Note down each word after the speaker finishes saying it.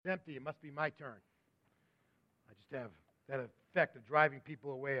It's empty. It must be my turn. I just have that effect of driving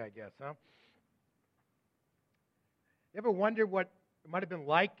people away, I guess, huh? You ever wonder what it might have been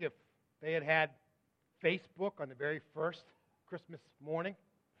like if they had had Facebook on the very first Christmas morning?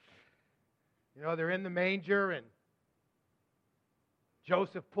 You know, they're in the manger, and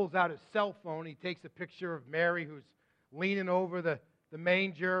Joseph pulls out his cell phone. He takes a picture of Mary who's leaning over the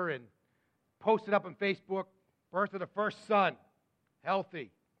manger and posts it up on Facebook. Birth of the first son, healthy.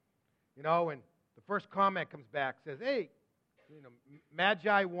 You know, and the first comment comes back, says, hey, you know,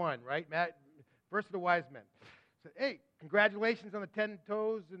 Magi won, right? First of the wise men. Said, hey, congratulations on the 10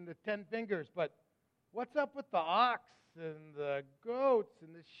 toes and the 10 fingers, but what's up with the ox and the goats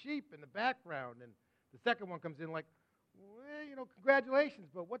and the sheep in the background? And the second one comes in like, well, you know, congratulations,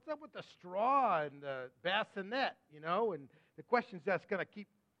 but what's up with the straw and the bassinet, you know? And the question's just going to keep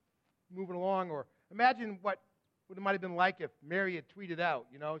moving along. Or imagine what it might have been like if Mary had tweeted out,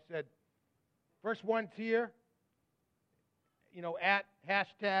 you know, said, first one's here, you know, at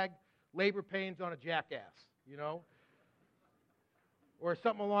hashtag labor pains on a jackass, you know? Or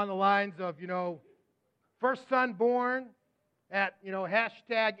something along the lines of, you know, first son born at, you know,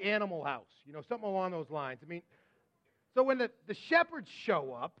 hashtag animal house, you know, something along those lines. I mean, so when the shepherds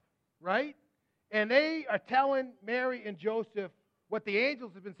show up, right, and they are telling Mary and Joseph what the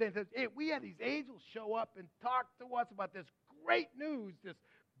angels have been saying, says, hey, we had these angels show up and talk to us about this great news, this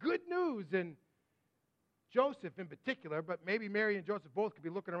good news. And Joseph in particular, but maybe Mary and Joseph both could be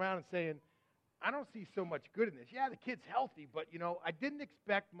looking around and saying, I don't see so much good in this. Yeah, the kid's healthy, but, you know, I didn't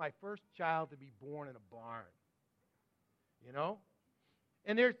expect my first child to be born in a barn, you know?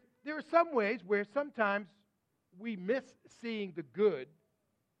 And there are some ways where sometimes we miss seeing the good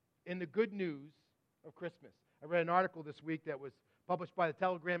in the good news of Christmas. I read an article this week that was published by the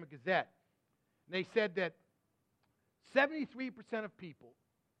Telegram and Gazette. And they said that 73% of people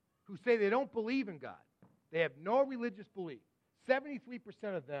who say they don't believe in God, they have no religious belief, 73%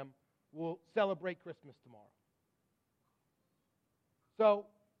 of them will celebrate Christmas tomorrow. So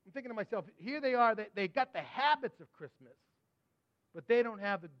I'm thinking to myself, here they are, they got the habits of Christmas, but they don't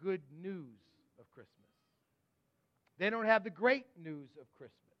have the good news of Christmas. They don't have the great news of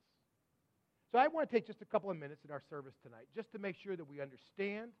Christmas. So I want to take just a couple of minutes in our service tonight just to make sure that we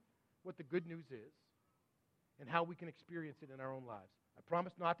understand what the good news is and how we can experience it in our own lives. I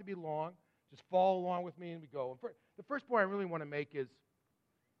promise not to be long. Just follow along with me and we go. And the first point I really want to make is,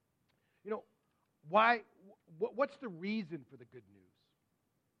 you know, what's the reason for the good news?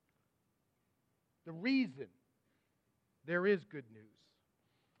 The reason there is good news.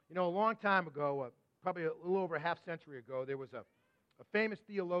 You know, a long time ago, probably a little over a half century ago, there was a famous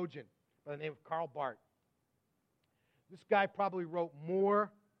theologian by the name of Karl Barth. This guy probably wrote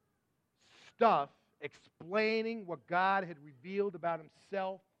more stuff explaining what God had revealed about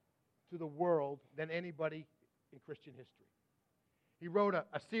himself to the world than anybody in Christian history. He wrote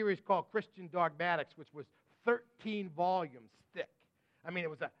a series called Christian Dogmatics, which was 13 volumes thick. I mean, it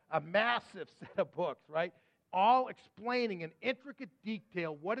was a massive set of books, right? All explaining in intricate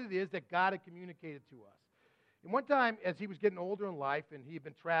detail what it is that God had communicated to us. And one time, as he was getting older in life and he had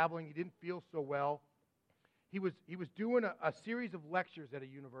been traveling, he didn't feel so well, he was doing a series of lectures at a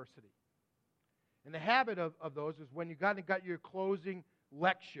university. And the habit of those is when you got your closing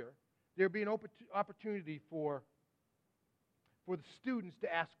lecture, there'd be an opportunity for the students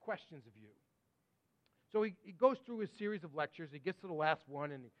to ask questions of you. So he goes through his series of lectures. He gets to the last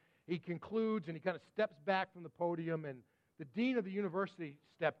one, and he concludes, and he kind of steps back from the podium, and the dean of the university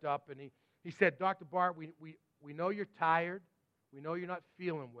stepped up, and he said, Dr. Barth, we know you're tired. We know you're not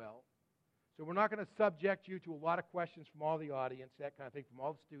feeling well. So we're not going to subject you to a lot of questions from all the audience, that kind of thing, from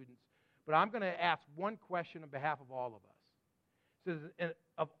all the students. But I'm going to ask one question on behalf of all of us. He says, and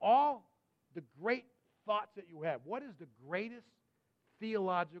of all the great thoughts that you have, what is the greatest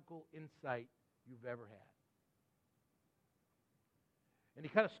theological insight you've ever had? And he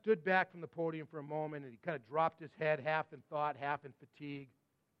kind of stood back from the podium for a moment, and he kind of dropped his head, half in thought, half in fatigue.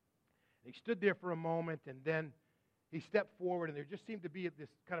 And he stood there for a moment, and then he stepped forward, and there just seemed to be this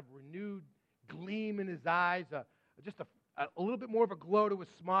kind of renewed gleam in his eyes, just a little bit more of a glow to his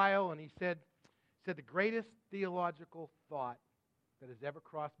smile, and he said, the greatest theological thought that has ever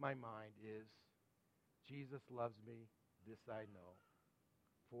crossed my mind is, Jesus loves me, this I know,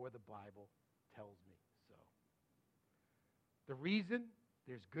 for the Bible tells me so. The reason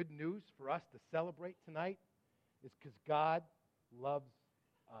there's good news for us to celebrate tonight is because God loves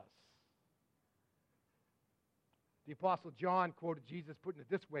us. The Apostle John quoted Jesus putting it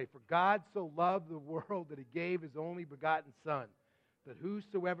this way, for God so loved the world that he gave his only begotten Son, that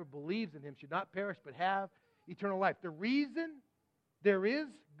whosoever believes in him should not perish but have eternal life. The reason there is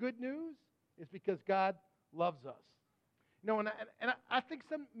good news, it's because God loves us. You know, and I think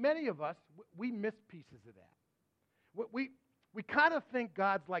many of us, we miss pieces of that. We kind of think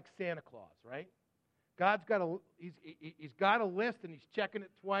God's like Santa Claus, right? He's got a list, and he's checking it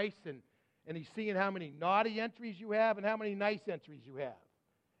twice, and he's seeing how many naughty entries you have and how many nice entries you have.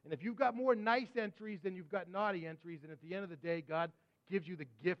 And if you've got more nice entries than you've got naughty entries, then at the end of the day, God gives you the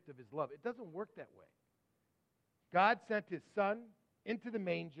gift of his love. It doesn't work that way. God sent his Son into the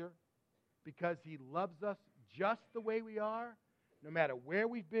manger because he loves us just the way we are, no matter where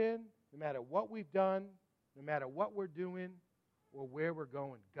we've been, no matter what we've done, no matter what we're doing, or where we're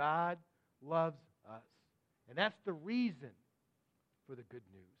going. God loves us. And that's the reason for the good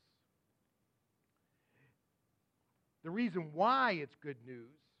news. The reason why it's good news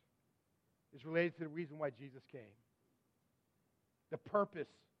is related to the reason why Jesus came. The purpose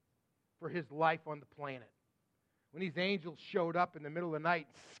for his life on the planet. When these angels showed up in the middle of the night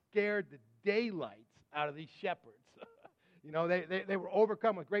and scared the daylights out of these shepherds. You know, they were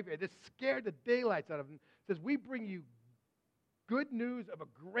overcome with great fear. This scared the daylights out of them. It says, we bring you good news of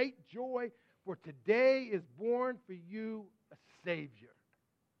a great joy, for today is born for you a Savior,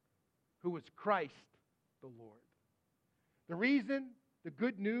 who is Christ the Lord. The reason the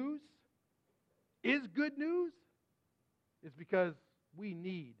good news is good news is because we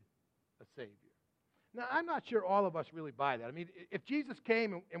need a Savior. Now, I'm not sure all of us really buy that. I mean, if Jesus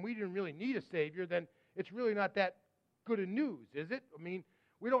came and we didn't really need a Savior, then it's really not that good of news, is it? I mean,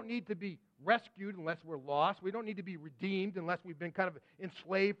 we don't need to be rescued unless we're lost. We don't need to be redeemed unless we've been kind of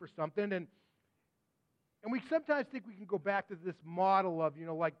enslaved for something. And we sometimes think we can go back to this model of, you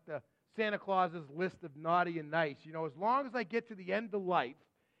know, like the Santa Claus's list of naughty and nice. You know, as long as I get to the end of life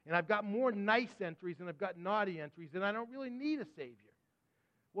and I've got more nice entries than I've got naughty entries, then I don't really need a Savior.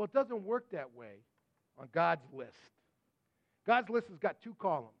 Well, it doesn't work that way on God's list. God's list has got two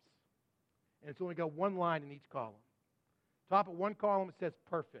columns, and it's only got one line in each column. Top of one column, it says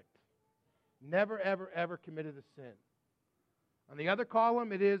perfect. Never, ever, ever committed a sin. On the other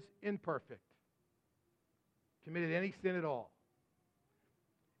column, it is imperfect. Committed any sin at all.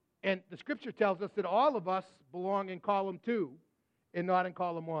 And the Scripture tells us that all of us belong in column 2 and not in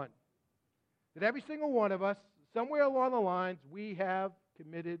column 1. That every single one of us, somewhere along the lines, we have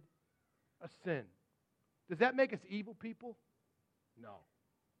committed a sin. Does that make us evil people? No.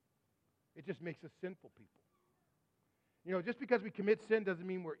 It just makes us sinful people. You know, just because we commit sin doesn't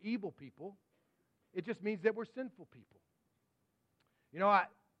mean we're evil people. It just means that we're sinful people. You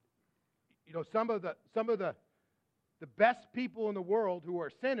know, some of the best people in the world who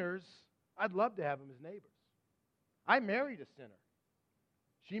are sinners, I'd love to have them as neighbors. I married a sinner.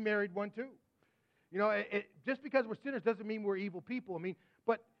 She married one too. You know, just because we're sinners doesn't mean we're evil people. I mean,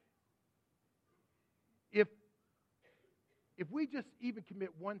 but if we just even commit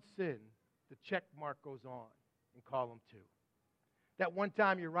one sin, the check mark goes on in column 2. That one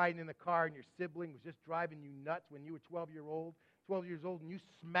time you're riding in the car and your sibling was just driving you nuts when you were 12 years old, and you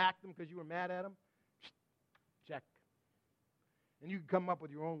smacked them because you were mad at them, check. And you can come up with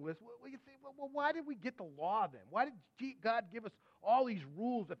your own list. Well, you think, well, why did we get the law then? Why did God give us all these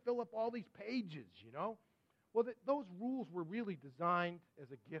rules that fill up all these pages, you know? Well, those rules were really designed as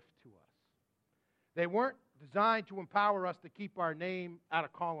a gift to us. They weren't designed to empower us to keep our name out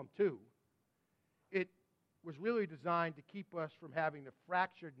of column 2. It was really designed to keep us from having the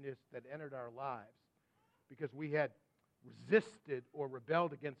fracturedness that entered our lives because we had resisted or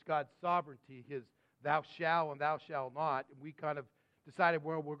rebelled against God's sovereignty, his thou shalt and thou shalt not, and we kind of decided,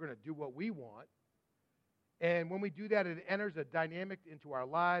 well, we're going to do what we want. And when we do that, it enters a dynamic into our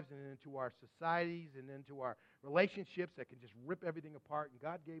lives and into our societies and into our relationships that can just rip everything apart. And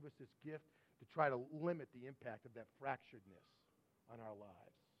God gave us this gift to try to limit the impact of that fracturedness on our lives.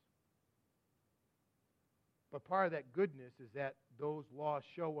 But part of that goodness is that those laws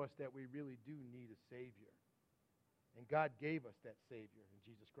show us that we really do need a Savior. And God gave us that Savior in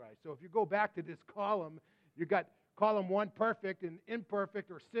Jesus Christ. So if you go back to this column, you've got column 1 perfect and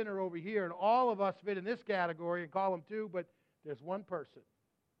imperfect or sinner over here, and all of us fit in this category in column 2, but there's one person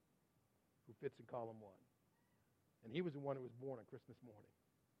who fits in column 1. And he was the one who was born on Christmas morning,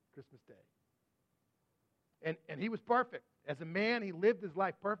 Christmas Day. And he was perfect. As a man, he lived his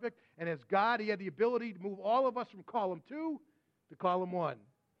life perfect, and as God, he had the ability to move all of us from column 2 to column 1.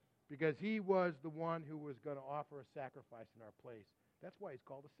 Because he was the one who was going to offer a sacrifice in our place. That's why he's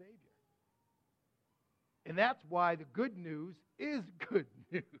called a Savior. And that's why the good news is good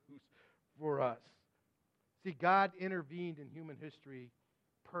news for us. See, God intervened in human history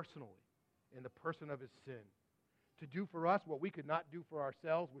personally in the person of his sin to do for us what we could not do for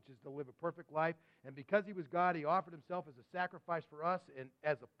ourselves, which is to live a perfect life. And because he was God, he offered himself as a sacrifice for us. And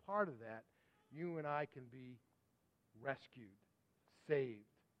as a part of that, you and I can be rescued, saved,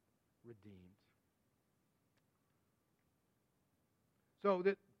 redeemed. So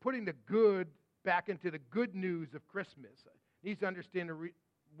that putting the good back into the good news of Christmas needs to understand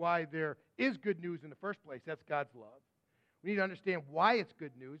why there is good news in the first place. That's God's love. We need to understand why it's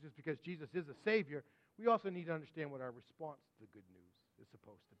good news. It's because Jesus is a Savior. We also need to understand what our response to the good news is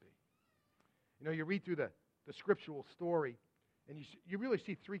supposed to be. You know, you read through the scriptural story, and you really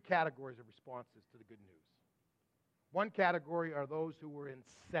see three categories of responses to the good news. One category are those who were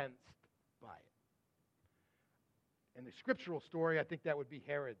incensed by it. In the scriptural story, I think that would be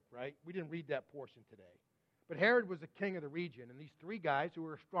Herod, right? We didn't read that portion today. But Herod was the king of the region, and these three guys who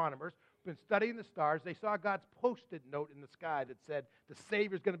were astronomers, been studying the stars, they saw God's post-it note in the sky that said, the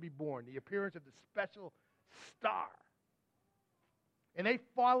Savior's going to be born, the appearance of the special star. And they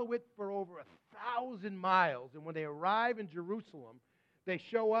follow it for over 1,000 miles, and when they arrive in Jerusalem, they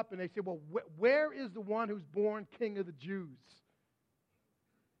show up and they say, well, where is the one who's born king of the Jews?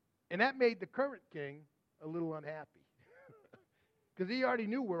 And that made the current king a little unhappy because he already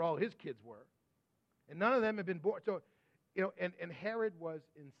knew where all his kids were. And none of them had been born. So, you know, and Herod was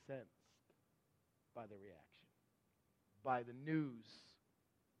incensed by the reaction, by the news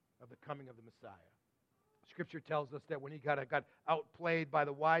of the coming of the Messiah. Scripture tells us that when he got outplayed by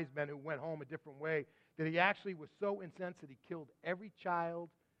the wise men who went home a different way, that he actually was so incensed that he killed every child,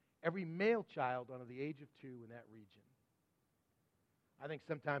 every male child under the age of 2 in that region. I think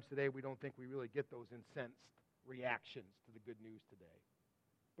sometimes today we don't think we really get those incensed reactions to the good news today.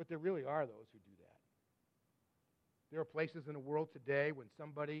 But there really are those who do that. There are places in the world today when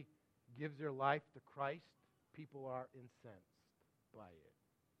somebody gives their life to Christ, people are incensed by it.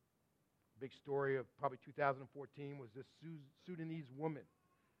 Big story of probably 2014 was this Sudanese woman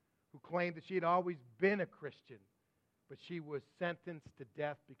who claimed that she had always been a Christian, but she was sentenced to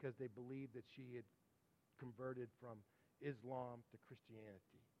death because they believed that she had converted from Islam to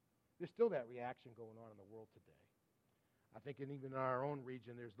Christianity. There's still that reaction going on in the world today. I think even in our own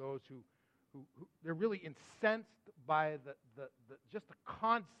region, there's those who they're really incensed by just the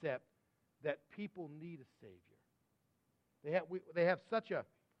concept that people need a Savior. They have such a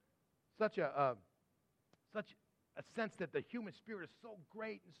sense that the human spirit is so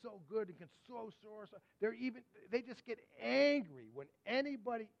great and so good and can so soar. They just get angry when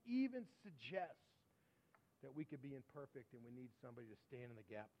anybody even suggests that we could be imperfect and we need somebody to stand in the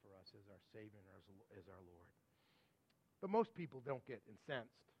gap for us as our Savior and as our Lord. But most people don't get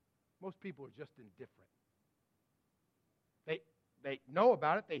incensed. Most people are just indifferent. They know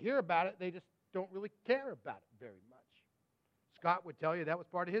about it, they hear about it, they just don't really care about it very much. Scott would tell you that was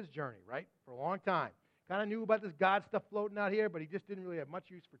part of his journey, right? For a long time. Kind of knew about this God stuff floating out here, but he just didn't really have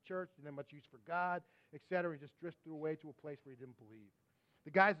much use for church, didn't have much use for God, etc. He just drifted away to a place where he didn't believe.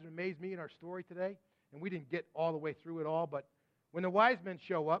 The guys that amazed me in our story today, and we didn't get all the way through it all, but when the wise men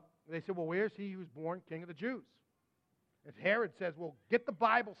show up, they say, well, where's he who's born king of the Jews? And Herod says, well, get the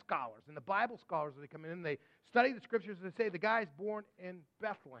Bible scholars. And the Bible scholars, they come in and they study the scriptures and they say the guy's born in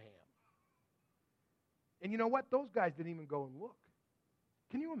Bethlehem. And you know what? Those guys didn't even go and look.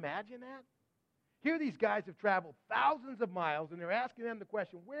 Can you imagine that? Here these guys have traveled thousands of miles and they're asking them the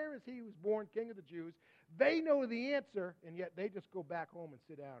question, where is he who's born king of the Jews? They know the answer, and yet they just go back home and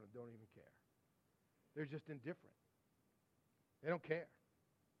sit down and don't even care. They're just indifferent. They don't care.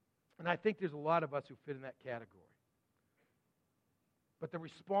 And I think there's a lot of us who fit in that category. But the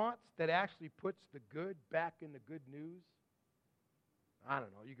response that actually puts the good back in the good news, I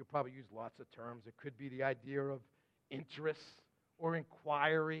don't know, you could probably use lots of terms. It could be the idea of interest or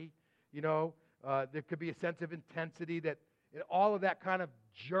inquiry, you know. There could be a sense of intensity, that all of that kind of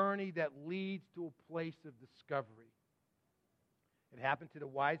journey that leads to a place of discovery. It happened to the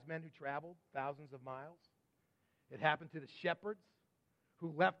wise men who traveled thousands of miles. It happened to the shepherds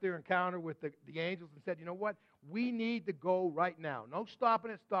who left their encounter with the angels and said, you know what? We need to go right now. No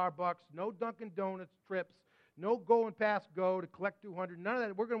stopping at Starbucks, no Dunkin' Donuts trips, no going past go to collect 200, none of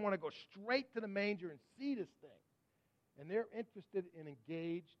that. We're going to want to go straight to the manger and see this thing. And they're interested and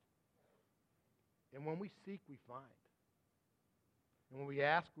engaged. And when we seek, we find. And when we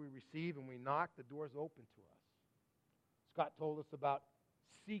ask, we receive, and we knock, the door's open to us. Scott told us about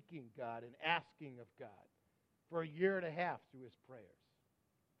seeking God and asking of God for 1.5 years through his prayers.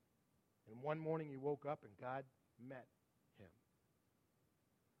 And one morning he woke up and God met him.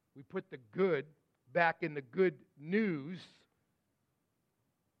 We put the good back in the good news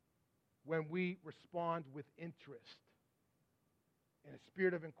when we respond with interest and a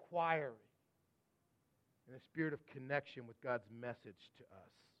spirit of inquiry and a spirit of connection with God's message to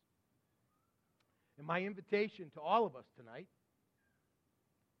us. And my invitation to all of us tonight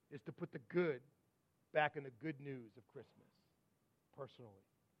is to put the good back in the good news of Christmas, personally.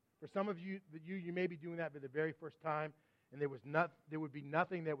 For some of you, you may be doing that for the very first time, and there would be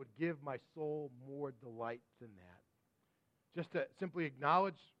nothing that would give my soul more delight than that. Just to simply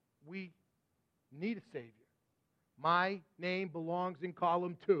acknowledge we need a Savior. My name belongs in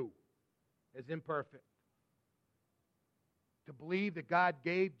column 2 as imperfect. To believe that God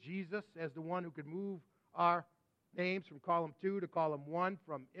gave Jesus as the one who could move our names from column 2 to column 1,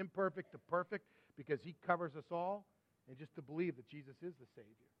 from imperfect to perfect, because he covers us all, and just to believe that Jesus is the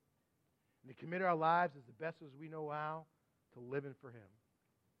Savior. And to commit our lives as the best as we know how to living for him.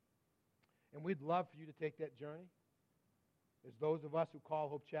 And we'd love for you to take that journey, as those of us who call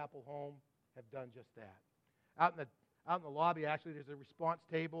Hope Chapel home have done just that. Out in the lobby, actually, there's a response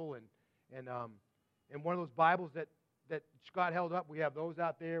table, and one of those Bibles that Scott held up, we have those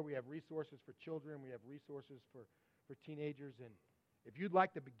out there. We have resources for children. We have resources for teenagers. And if you'd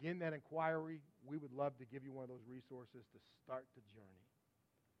like to begin that inquiry, we would love to give you one of those resources to start the journey.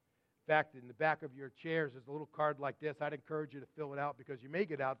 In fact, in the back of your chairs is a little card like this. I'd encourage you to fill it out, because you may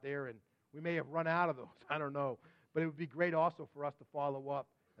get out there and we may have run out of those. I don't know. But it would be great also for us to follow up.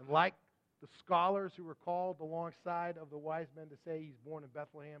 And like the scholars who were called alongside of the wise men to say he's born in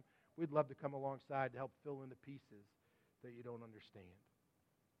Bethlehem, we'd love to come alongside to help fill in the pieces that you don't understand.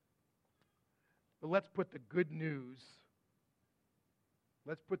 But let's put the good news,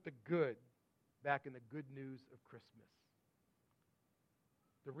 let's put the good back in the good news of Christmas.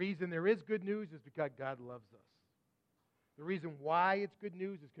 The reason there is good news is because God loves us. The reason why it's good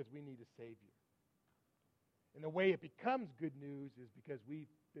news is because we need a Savior. And the way it becomes good news is because we've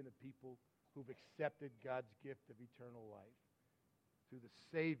been a people who've accepted God's gift of eternal life through the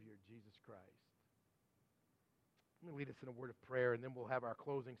Savior, Jesus Christ. Let me lead us in a word of prayer, and then we'll have our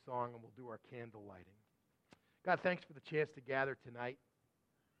closing song, and we'll do our candle lighting. God, thanks for the chance to gather tonight.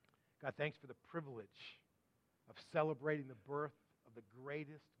 God, thanks for the privilege of celebrating the birth of the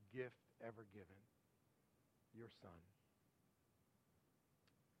greatest gift ever given, your Son.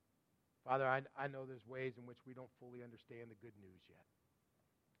 Father, I know there's ways in which we don't fully understand the good news yet.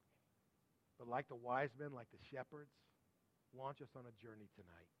 But like the wise men, like the shepherds, launch us on a journey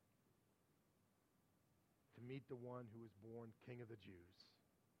tonight to meet the one who is born King of the Jews,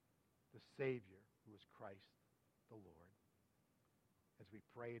 the Savior who is Christ the Lord. As we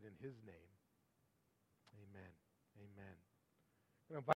pray it in his name, amen. Amen.